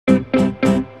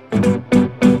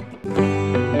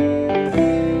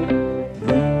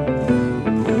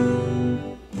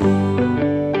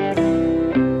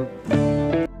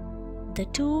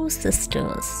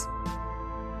sisters.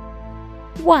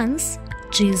 Once,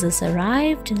 Jesus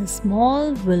arrived in a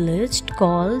small village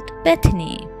called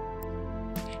Bethany.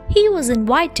 He was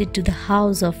invited to the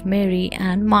house of Mary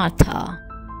and Martha.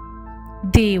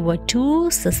 They were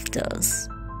two sisters.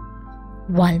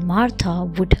 While Martha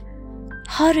would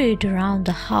hurry around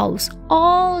the house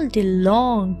all day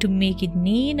long to make it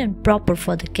neat and proper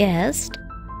for the guest,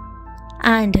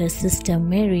 and her sister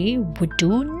Mary would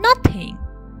do nothing.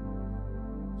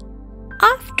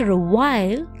 After a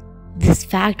while, this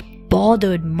fact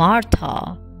bothered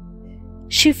Martha.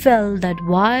 She felt that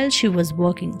while she was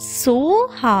working so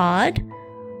hard,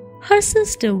 her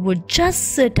sister would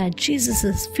just sit at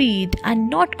Jesus' feet and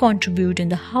not contribute in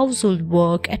the household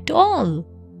work at all.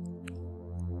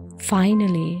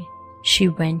 Finally, she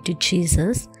went to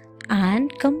Jesus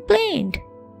and complained.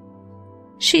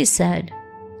 She said,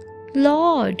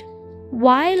 "Lord,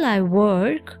 while I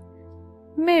work,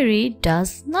 Mary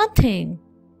does nothing.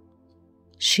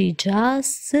 She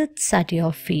just sits at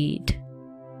your feet.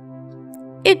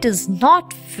 It is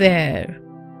not fair."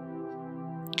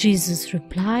 Jesus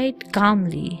replied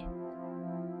calmly,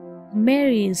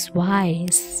 "Mary is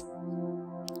wise.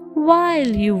 While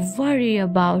you worry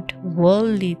about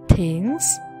worldly things,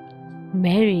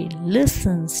 Mary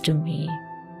listens to me.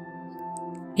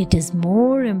 It is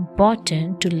more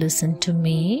important to listen to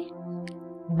me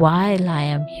while I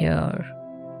am here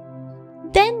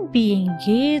than be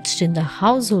engaged in the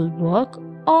household work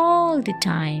all the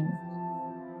time."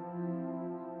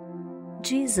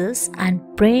 Jesus and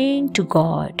praying to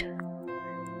God.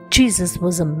 Jesus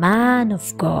was a man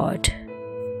of God.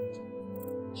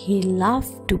 He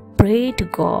loved to pray to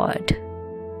God.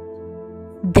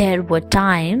 There were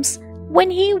times when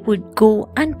he would go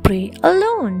and pray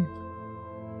alone.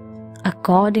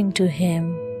 According to him,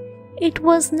 it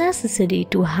was necessary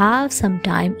to have some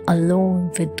time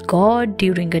alone with God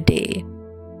during a day.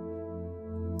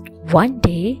 One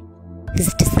day,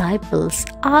 his disciples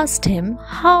asked him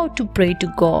how to pray to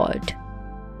God.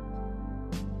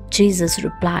 Jesus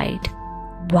replied,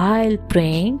 "While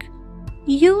praying,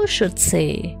 you should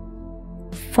say,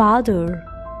 'Father,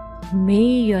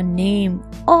 may your name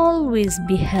always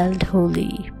be held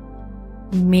holy.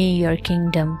 May your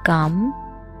kingdom come.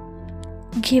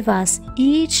 Give us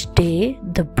each day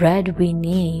the bread we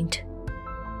need,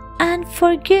 and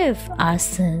forgive our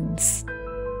sins,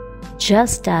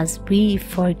 just as we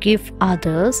forgive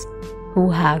others who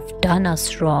have done us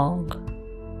wrong.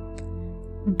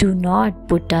 Do not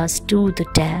put us to the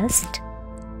test,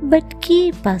 but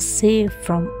keep us safe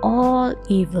from all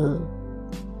evil."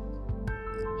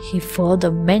 He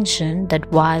further mentioned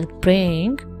that while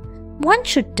praying, one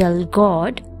should tell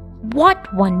God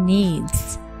what one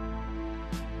needs.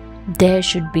 There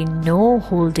should be no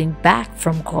holding back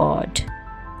from God.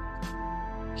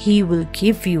 He will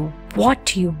give you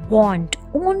what you want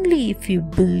only if you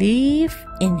believe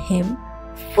in Him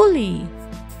fully.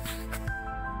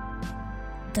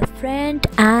 The friend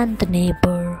and the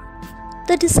neighbor.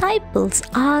 The disciples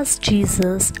asked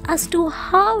Jesus as to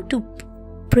how to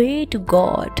pray to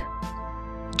God.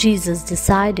 Jesus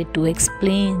decided to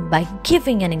explain by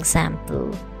giving an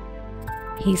example.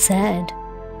 He said,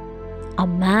 "A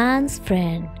man's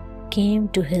friend came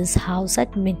to his house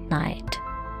at midnight.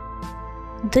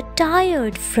 The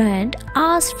tired friend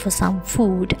asked for some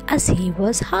food as he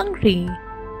was hungry.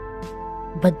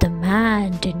 But the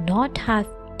man did not have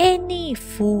any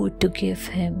food to give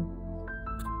him.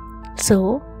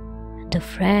 So the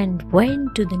friend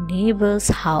went to the neighbor's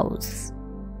house.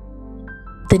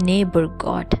 The neighbor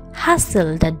got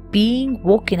hassled at being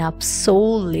woken up so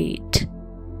late.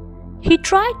 He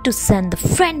tried to send the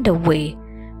friend away,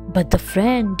 but the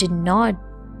friend did not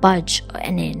budge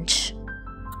an inch.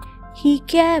 He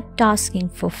kept asking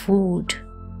for food.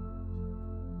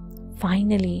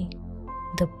 Finally,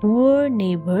 the poor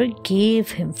neighbor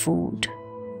gave him food.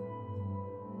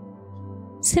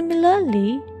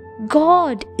 Similarly,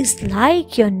 God is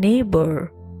like your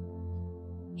neighbor.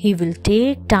 He will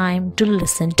take time to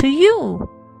listen to you,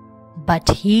 but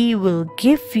He will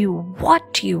give you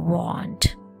what you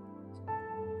want.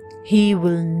 He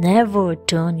will never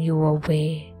turn you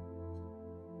away.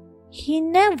 He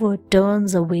never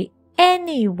turns away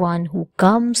anyone who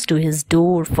comes to His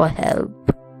door for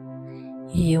help.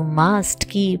 You must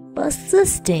keep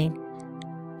persisting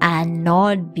and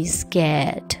not be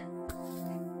scared.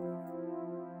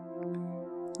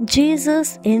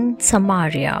 Jesus in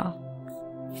Samaria.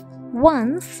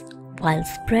 Once, while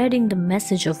spreading the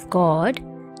message of God,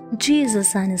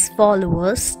 Jesus and His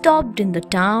followers stopped in the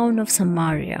town of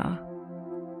Samaria.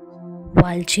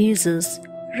 While Jesus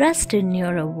rested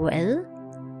near a well,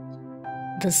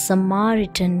 The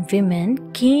Samaritan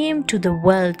women came to the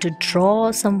well to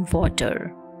draw some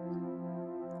water.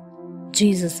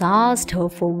 Jesus asked her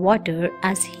for water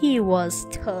as he was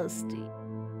thirsty.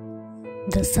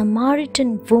 The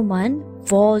Samaritan woman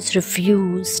was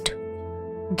refused.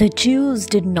 The Jews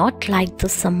did not like the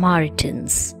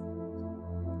Samaritans.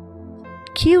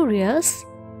 Curious,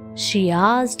 she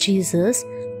asked Jesus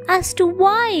as to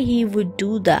why he would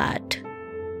do that.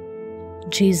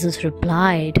 Jesus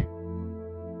replied,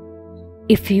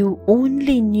 "If you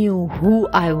only knew who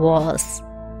I was,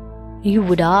 you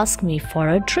would ask me for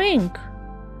a drink."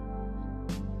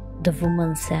 The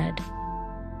woman said,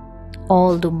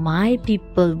 "Although my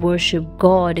people worship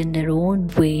God in their own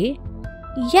way,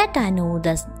 yet I know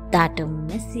that a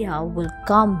Messiah will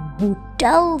come who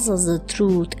tells us the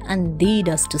truth and lead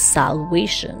us to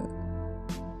salvation."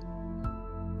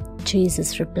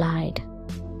 Jesus replied,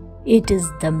 "It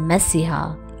is the Messiah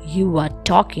you are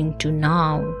talking to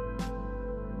now."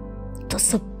 The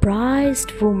surprised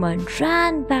woman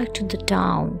ran back to the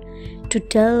town to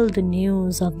tell the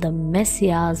news of the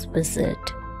Messiah's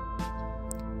visit.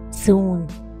 Soon,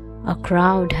 a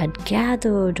crowd had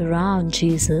gathered around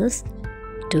Jesus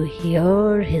to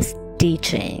hear his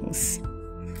teachings.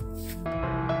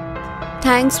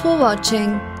 Thanks for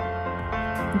watching.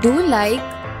 Do like,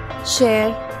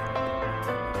 share,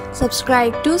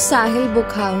 subscribe to Sahil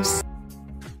Book House.